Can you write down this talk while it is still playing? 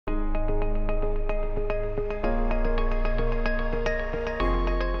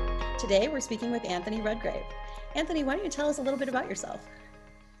Today we're speaking with Anthony Redgrave. Anthony, why don't you tell us a little bit about yourself?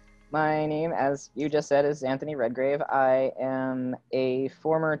 My name, as you just said, is Anthony Redgrave. I am a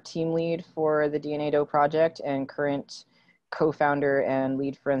former team lead for the DNA Doe Project and current co-founder and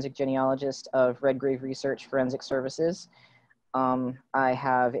lead forensic genealogist of Redgrave Research Forensic Services. I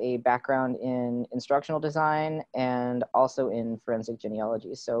have a background in instructional design and also in forensic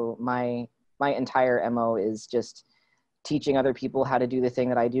genealogy. So my entire MO is just teaching other people how to do the thing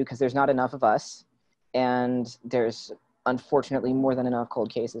that I do, because there's not enough of us, and there's unfortunately more than enough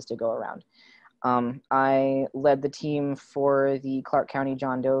cold cases to go around. I led the team for the Clark County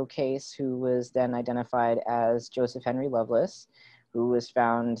John Doe case, who was then identified as Joseph Henry Loveless, who was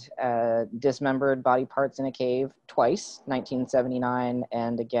found dismembered body parts in a cave twice, 1979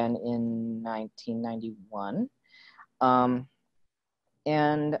 and again in 1991.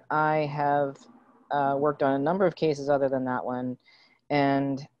 And I have worked on a number of cases other than that one.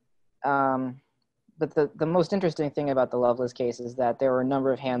 And but the most interesting thing about the Loveless case is that there were a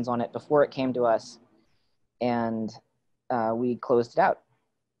number of hands on it before it came to us, and we closed it out.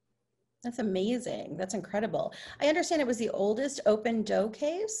 That's amazing. That's incredible. I understand it was the oldest open Doe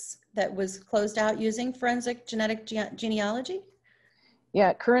case that was closed out using forensic genetic genealogy.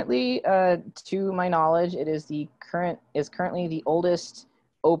 Yeah, currently, to my knowledge, it is currently the oldest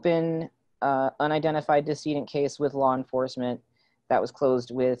open unidentified decedent case with law enforcement that was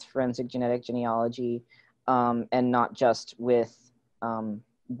closed with forensic genetic genealogy, and not just with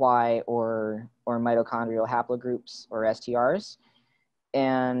Y or mitochondrial haplogroups or STRs.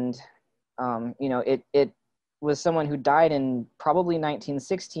 And it was someone who died in probably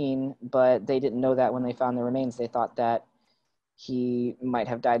 1916, but they didn't know that when they found the remains. They thought that he might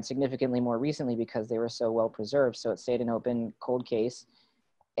have died significantly more recently because they were so well preserved. So it stayed an open cold case.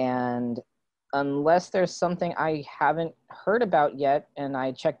 And unless there's something I haven't heard about yet, and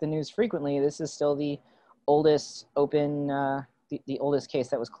I check the news frequently, this is still the oldest open, the oldest case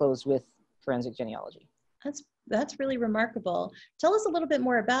that was closed with forensic genealogy. That's really remarkable. Tell us a little bit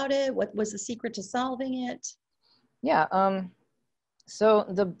more about it. What was the secret to solving it? Yeah, so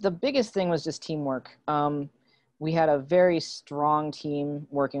the biggest thing was just teamwork. We had a very strong team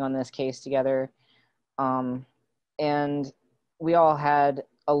working on this case together, and we all had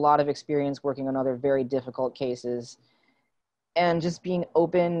a lot of experience working on other very difficult cases, and just being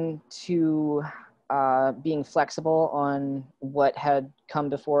open to being flexible on what had come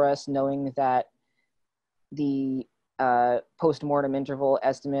before us, knowing that the post-mortem interval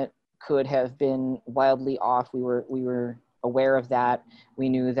estimate could have been wildly off. We were aware of that. We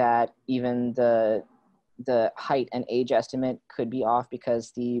knew that even the height and age estimate could be off,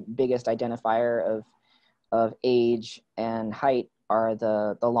 because the biggest identifier of age and height are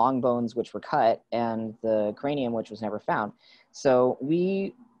the long bones, which were cut, and the cranium, which was never found. So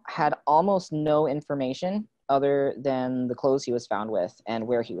we had almost no information other than the clothes he was found with and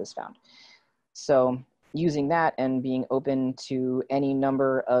where he was found. So using that and being open to any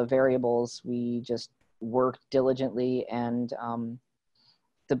number of variables, we just worked diligently. And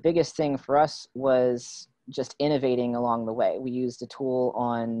the biggest thing for us was just innovating along the way. We used a tool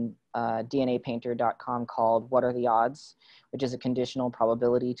on DNApainter.com called What Are the Odds, which is a conditional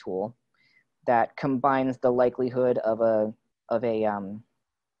probability tool that combines the likelihood of a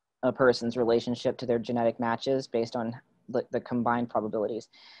person's relationship to their genetic matches based on the combined probabilities.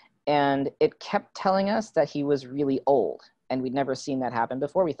 And it kept telling us that he was really old, and we'd never seen that happen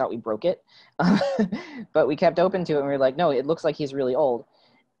before. We thought we broke it, but we kept open to it, and we were like, no, it looks like he's really old.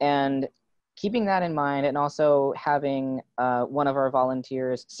 And keeping that in mind, and also having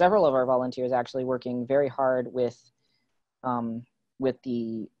several of our volunteers actually working very hard with the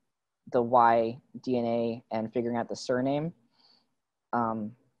Y DNA and figuring out the surname,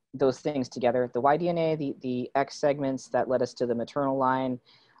 those things together, the Y DNA, the X segments that led us to the maternal line,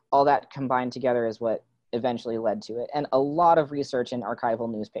 all that combined together is what eventually led to it. And a lot of research in archival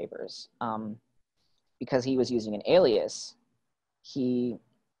newspapers, because he was using an alias. He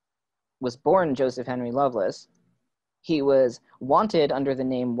was born Joseph Henry Loveless. He was wanted under the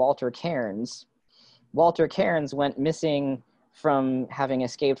name Walter Cairns. Walter Cairns went missing from having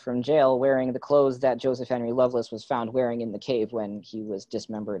escaped from jail wearing the clothes that Joseph Henry Loveless was found wearing in the cave when he was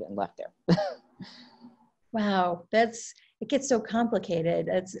dismembered and left there. Wow, it gets so complicated.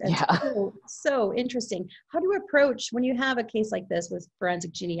 It's Yeah. so interesting. How do you approach, when you have a case like this with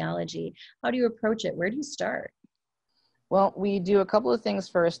forensic genealogy, how do you approach it? Where do you start? Well, we do a couple of things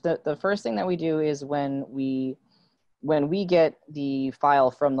first. The first thing that we do is when we get the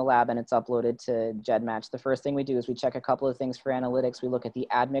file from the lab and it's uploaded to GEDmatch, the first thing we do is we check a couple of things for analytics. We look at the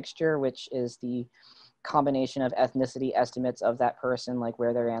admixture, which is the combination of ethnicity estimates of that person, like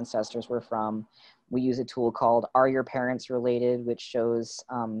where their ancestors were from. We use a tool called Are Your Parents Related, which shows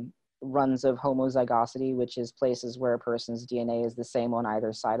runs of homozygosity, which is places where a person's DNA is the same on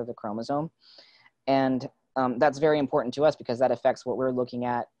either side of the chromosome. And that's very important to us because that affects what we're looking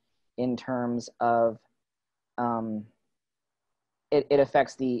at in terms of, it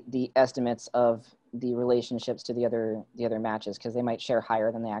affects the estimates of the relationships to the other matches, because they might share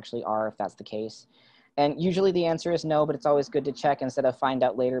higher than they actually are if that's the case. And usually the answer is no, but it's always good to check instead of find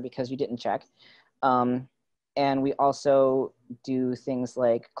out later because you didn't check. And we also do things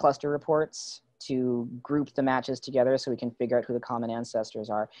like cluster reports to group the matches together so we can figure out who the common ancestors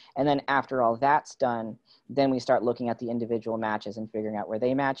are. And then after all that's done, then we start looking at the individual matches and figuring out where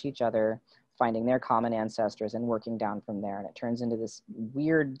they match each other, finding their common ancestors and working down from there. And it turns into this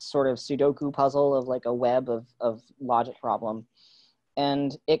weird sort of Sudoku puzzle of like a web of logic problem.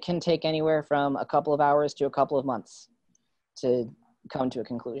 And it can take anywhere from a couple of hours to a couple of months to come to a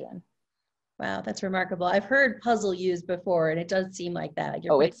conclusion. Wow, that's remarkable. I've heard puzzle used before, and it does seem like that.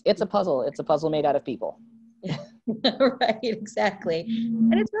 Oh, it's a puzzle. It's a puzzle made out of people. Right, exactly.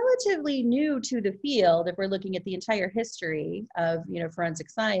 And it's relatively new to the field if we're looking at the entire history of, forensic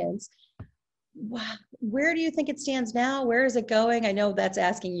science. Where do you think it stands now? Where is it going? I know that's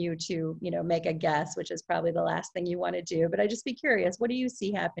asking you to, make a guess, which is probably the last thing you want to do, but I'd just be curious, what do you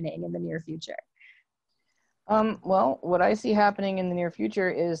see happening in the near future? Well, what I see happening in the near future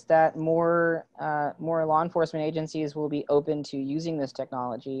is that more law enforcement agencies will be open to using this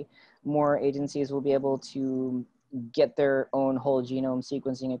technology. More agencies will be able to get their own whole genome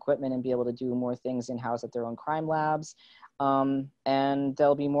sequencing equipment and be able to do more things in-house at their own crime labs. And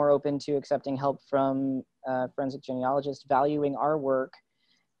they'll be more open to accepting help from forensic genealogists, valuing our work,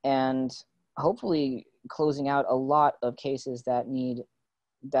 and hopefully closing out a lot of cases that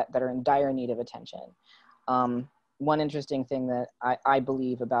are in dire need of attention. One interesting thing that I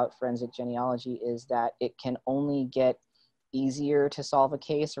believe about forensic genealogy is that it can only get easier to solve a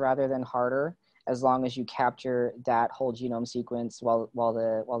case rather than harder, as long as you capture that whole genome sequence while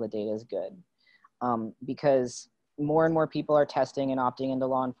the data is good. Because more and more people are testing and opting into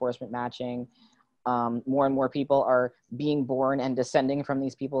law enforcement matching. More and more people are being born and descending from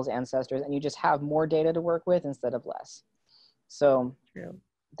these people's ancestors, and you just have more data to work with instead of less. So True.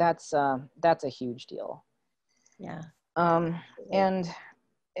 That's a huge deal. Yeah. And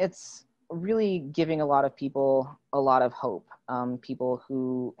it's really giving a lot of people a lot of hope. People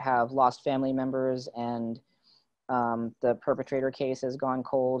who have lost family members and the perpetrator case has gone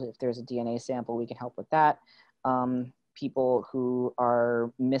cold. If there's a DNA sample, we can help with that. People who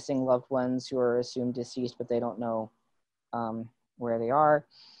are missing loved ones who are assumed deceased, but they don't know where they are.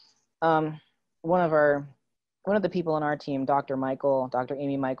 One of the people in our team, Dr.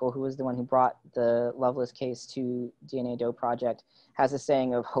 Amy Michael, who was the one who brought the Loveless case to DNA Doe Project, has a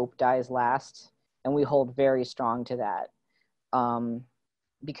saying of hope dies last. And we hold very strong to that.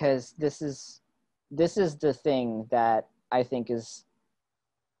 Because this is the thing that I think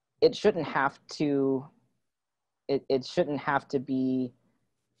it shouldn't have to be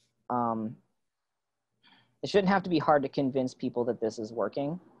it shouldn't have to be hard to convince people that this is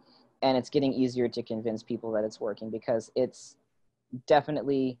working. And it's getting easier to convince people that it's working, because it's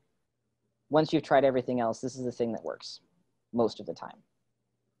definitely, once you've tried everything else, this is the thing that works most of the time.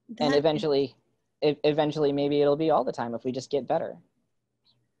 And eventually maybe it'll be all the time if we just get better.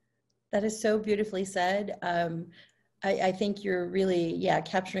 That is so beautifully said. I think you're really,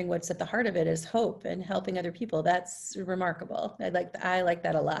 capturing what's at the heart of it is hope and helping other people. That's remarkable. I like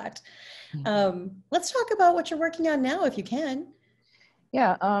that a lot. Let's talk about what you're working on now, if you can.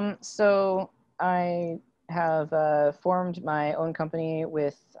 Yeah, so I have formed my own company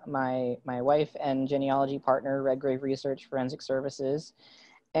with my wife and genealogy partner, Redgrave Research Forensic Services.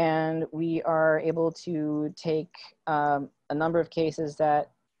 And we are able to take a number of cases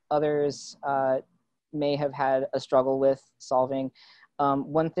that others may have had a struggle with solving.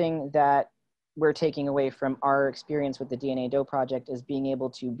 One thing that we're taking away from our experience with the DNA Doe Project is being able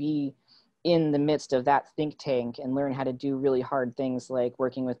to be in the midst of that think tank and learn how to do really hard things, like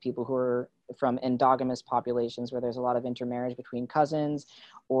working with people who are from endogamous populations where there's a lot of intermarriage between cousins,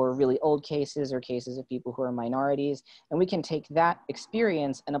 or really old cases, or cases of people who are minorities. And we can take that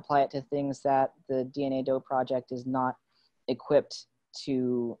experience and apply it to things that the DNA Doe Project is not equipped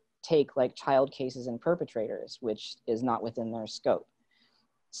to take, like child cases and perpetrators, which is not within their scope.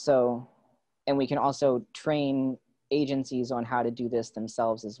 So, and we can also train agencies on how to do this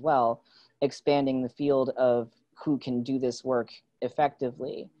themselves as well, expanding the field of who can do this work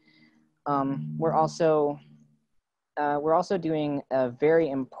effectively. We're also we're also doing a very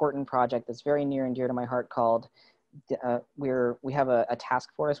important project that's very near and dear to my heart called, we have a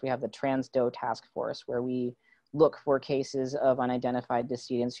task force. We have the Trans Doe Task Force, where we look for cases of unidentified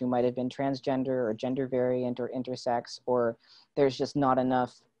decedents who might have been transgender or gender variant or intersex, or there's just not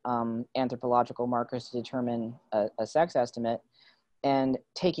enough anthropological markers to determine a sex estimate, and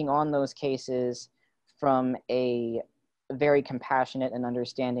taking on those cases from a very compassionate and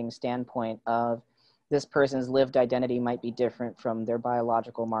understanding standpoint of this person's lived identity might be different from their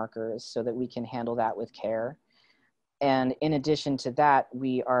biological markers, so that we can handle that with care. And in addition to that,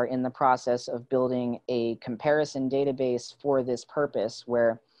 we are in the process of building a comparison database for this purpose,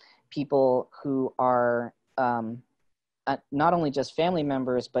 where people who are not only just family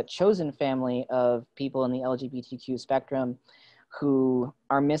members, but chosen family of people in the LGBTQ spectrum who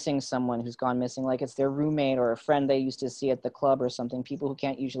are missing someone who's gone missing, like it's their roommate or a friend they used to see at the club or something, people who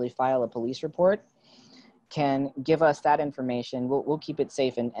can't usually file a police report, can give us that information. We'll keep it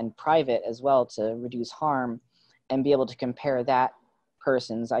safe and private as well to reduce harm, and be able to compare that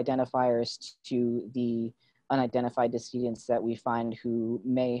person's identifiers to the unidentified decedents that we find who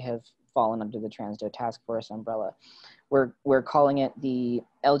may have fallen under the Trans Doe Task Force umbrella. We're calling it the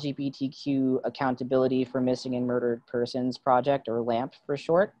LGBTQ Accountability for Missing and Murdered Persons Project, or LAMP for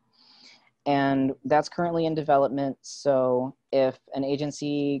short. And that's currently in development. So if an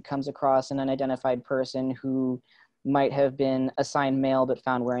agency comes across an unidentified person who might have been assigned male but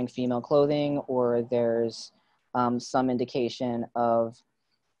found wearing female clothing, or there's some indication of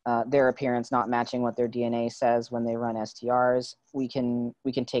their appearance not matching what their DNA says when they run STRs, we can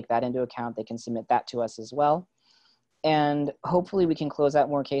take that into account. They can submit that to us as well. And hopefully we can close out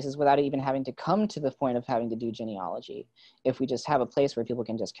more cases without even having to come to the point of having to do genealogy, if we just have a place where people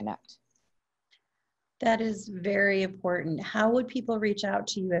can just connect. That is very important. How would people reach out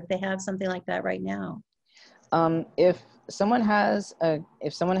to you if they have something like that right now? If someone has a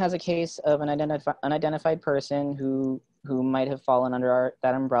case of an unidentified person who might have fallen under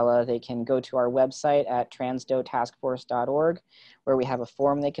that umbrella, they can go to our website at transdoetaskforce.org, where we have a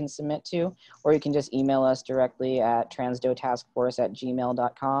form they can submit to, or you can just email us directly at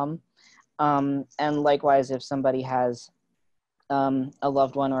transdoetaskforce@gmail.com. And likewise, if somebody has a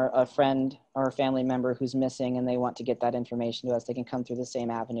loved one or a friend or a family member who's missing and they want to get that information to us, they can come through the same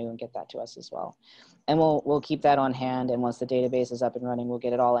avenue and get that to us as well. And we'll keep that on hand, and once the database is up and running, we'll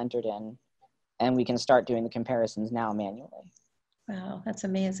get it all entered in, and we can start doing the comparisons now manually. Wow, that's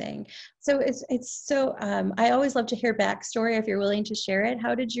amazing. So it's so, I always love to hear backstory if you're willing to share it.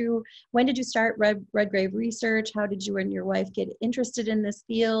 When did you start Red Grave Research? How did you and your wife get interested in this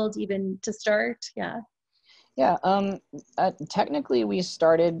field, even to start? Yeah. Yeah, technically we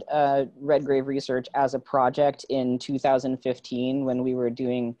started Red Grave Research as a project in 2015, when we were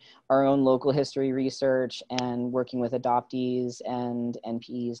doing our own local history research and working with adoptees and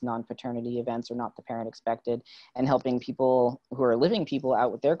NPEs, non-paternity events or not the parent expected, and helping people who are living people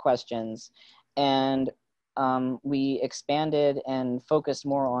out with their questions. And we expanded and focused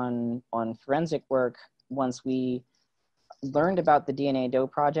more on forensic work once we learned about the DNA Doe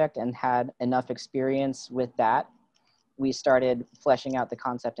Project and had enough experience with that. We started fleshing out the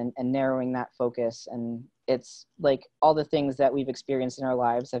concept and narrowing that focus. And it's like all the things that we've experienced in our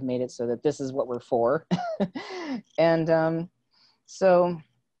lives have made it so that this is what we're for. And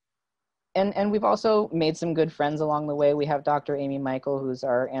and we've also made some good friends along the way. We have Dr. Amy Michael, who's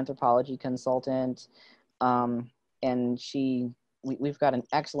our anthropology consultant. And we've got an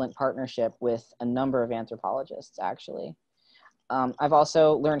excellent partnership with a number of anthropologists, actually. I've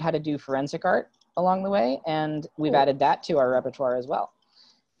also learned how to do forensic art along the way, and we've added that to our repertoire as well.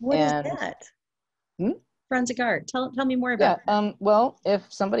 What is that? Forensic art. Tell me more about that. Well, if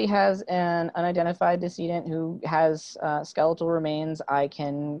somebody has an unidentified decedent who has skeletal remains, I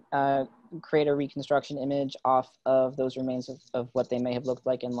can create a reconstruction image off of those remains of what they may have looked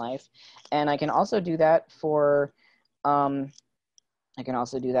like in life. And I can also do that for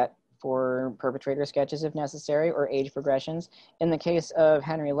perpetrator sketches if necessary, or age progressions. In the case of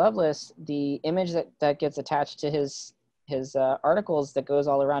Henry Loveless, the image that gets attached to his articles that goes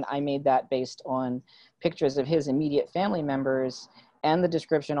all around, I made that based on pictures of his immediate family members and the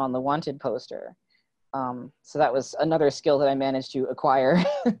description on the wanted poster. So that was another skill that I managed to acquire.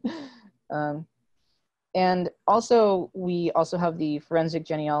 And also, we also have the forensic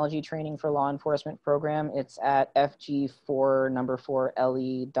genealogy training for law enforcement program. It's at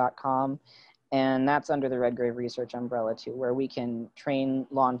fg4le.com. And that's under the Red Grave Research umbrella too, where we can train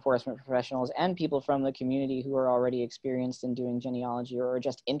law enforcement professionals and people from the community who are already experienced in doing genealogy or are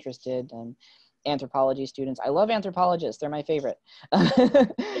just interested, and anthropology students. I love anthropologists, they're my favorite.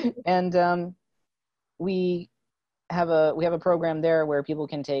 And we we have a program there where people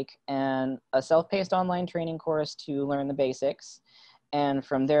can take a self-paced online training course to learn the basics. And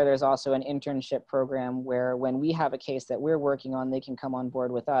from there, there's also an internship program where when we have a case that we're working on, they can come on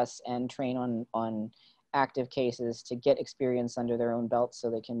board with us and train on active cases to get experience under their own belt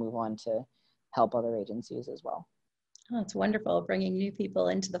so they can move on to help other agencies as well. Oh, it's wonderful bringing new people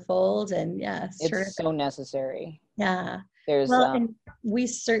into the fold, and yeah, It's so necessary. Yeah. There's Well, and we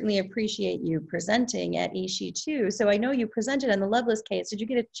certainly appreciate you presenting at ISHE too. So I know you presented on the Loveless case. Did you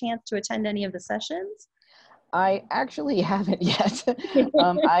get a chance to attend any of the sessions? I actually haven't yet.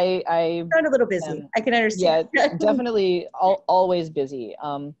 I Sound a little busy. I can understand. Yeah, definitely always busy.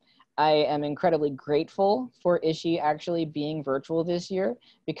 I am incredibly grateful for ISHE actually being virtual this year,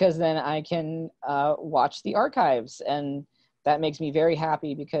 because then I can watch the archives, and that makes me very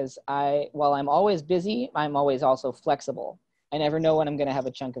happy because while I'm always busy, I'm always also flexible. I never know when I'm going to have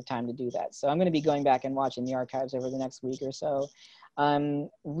a chunk of time to do that. So I'm going to be going back and watching the archives over the next week or so. I'm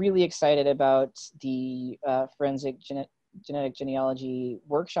really excited about the forensic genetic genealogy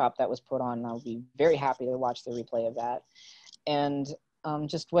workshop that was put on. I'll be very happy to watch the replay of that. And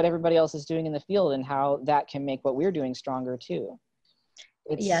just what everybody else is doing in the field and how that can make what we're doing stronger too.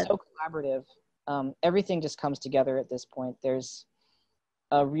 It's so collaborative. Everything just comes together at this point. There's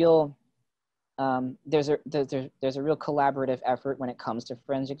a real there's a real collaborative effort when it comes to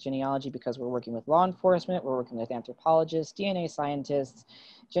forensic genealogy, because we're working with law enforcement, we're working with anthropologists, DNA scientists,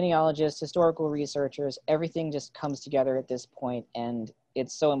 genealogists, historical researchers. Everything just comes together at this point, and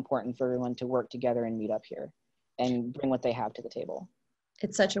it's so important for everyone to work together and meet up here and bring what they have to the table.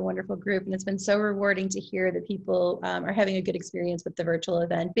 It's such a wonderful group, and it's been so rewarding to hear that people are having a good experience with the virtual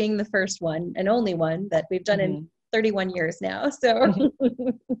event, being the first one and only one that we've done in 31 years now. So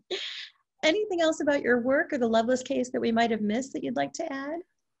anything else about your work or the Loveless case that we might have missed that you'd like to add?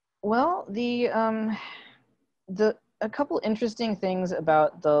 Well, a couple interesting things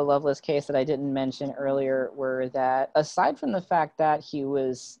about the Loveless case that I didn't mention earlier were that, aside from the fact that he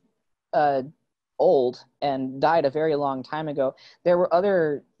was old and died a very long time ago, there were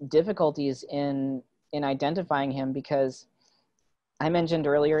other difficulties in identifying him, because I mentioned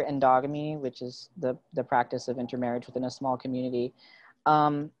earlier endogamy, which is the practice of intermarriage within a small community.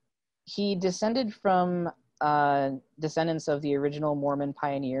 He descended from descendants of the original Mormon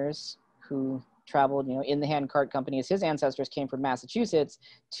pioneers who traveled, in the handcart companies. His ancestors came from Massachusetts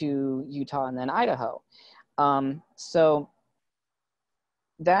to Utah and then Idaho. So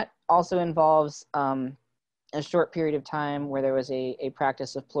that also involves a short period of time where there was a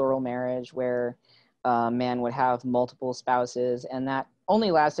practice of plural marriage, where a man would have multiple spouses, and that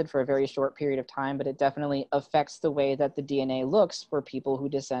only lasted for a very short period of time, but it definitely affects the way that the DNA looks for people who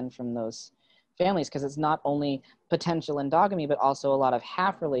descend from those families, because it's not only potential endogamy, but also a lot of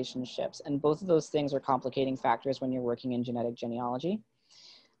half relationships. And both of those things are complicating factors when you're working in genetic genealogy.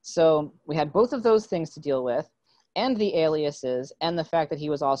 So we had both of those things to deal with, and the aliases, and the fact that he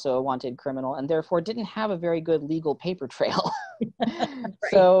was also a wanted criminal and therefore didn't have a very good legal paper trail. Right.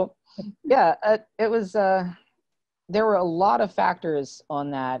 So yeah, it was, there were a lot of factors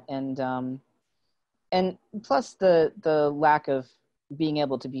on that, and plus the lack of being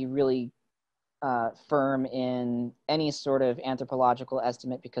able to be really firm in any sort of anthropological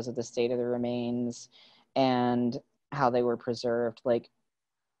estimate because of the state of the remains and how they were preserved. Like,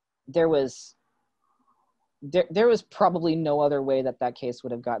 there was probably no other way that case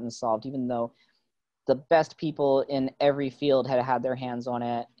would have gotten solved, even though the best people in every field had their hands on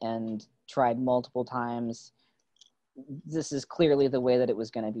it and tried multiple times. This is clearly the way that it was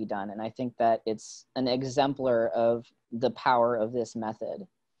going to be done. And I think that it's an exemplar of the power of this method.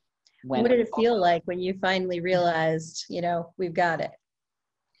 What did it feel like when you finally realized, we've got it?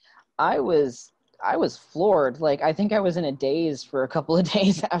 I was floored. Like, I think I was in a daze for a couple of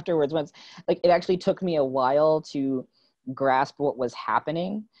days afterwards. It actually took me a while to grasp what was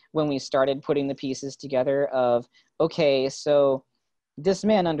happening when we started putting the pieces together of, okay, so this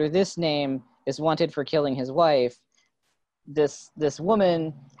man under this name is wanted for killing his wife. This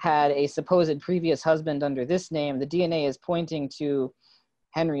woman had a supposed previous husband under this name. The DNA is pointing to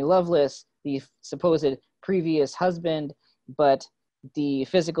Henry Loveless, the supposed previous husband, but the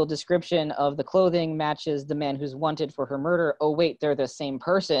physical description of the clothing matches the man who's wanted for her murder. Oh, wait, they're the same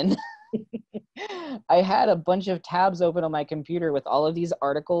person. I had a bunch of tabs open on my computer with all of these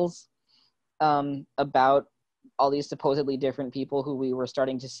articles about all these supposedly different people who we were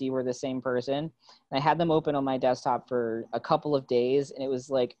starting to see were the same person. And I had them open on my desktop for a couple of days, and it was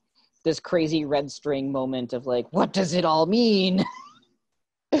like this crazy red string moment of like, what does it all mean?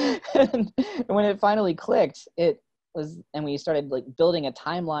 And when it finally clicked, it was, and we started like building a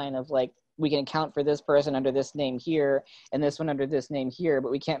timeline of like we can account for this person under this name here and this one under this name here,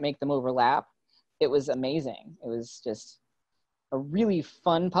 but we can't make them overlap. It was amazing. It was just a really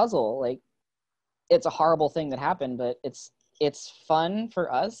fun puzzle. Like, it's a horrible thing that happened, but it's fun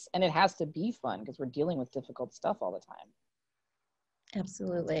for us, and it has to be fun because we're dealing with difficult stuff all the time.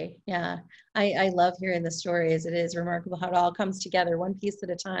 Absolutely. Yeah. I love hearing the stories. It is remarkable how it all comes together one piece at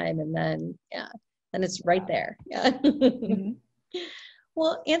a time. And then, yeah, then it's right there. Yeah. Mm-hmm.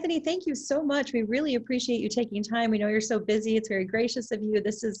 Well, Anthony, thank you so much. We really appreciate you taking time. We know you're so busy. It's very gracious of you.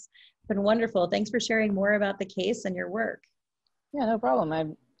 This has been wonderful. Thanks for sharing more about the case and your work. Yeah, no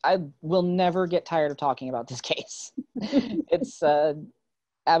problem. I will never get tired of talking about this case. It's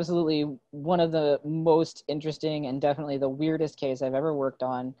absolutely one of the most interesting and definitely the weirdest case I've ever worked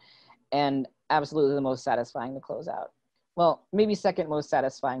on, and absolutely the most satisfying to close out. Well, maybe second most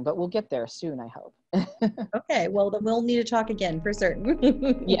satisfying, but we'll get there soon, I hope. Okay, well, then we'll need to talk again for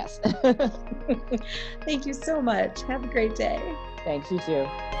certain. Yes. Thank you so much. Have a great day. Thanks, you too.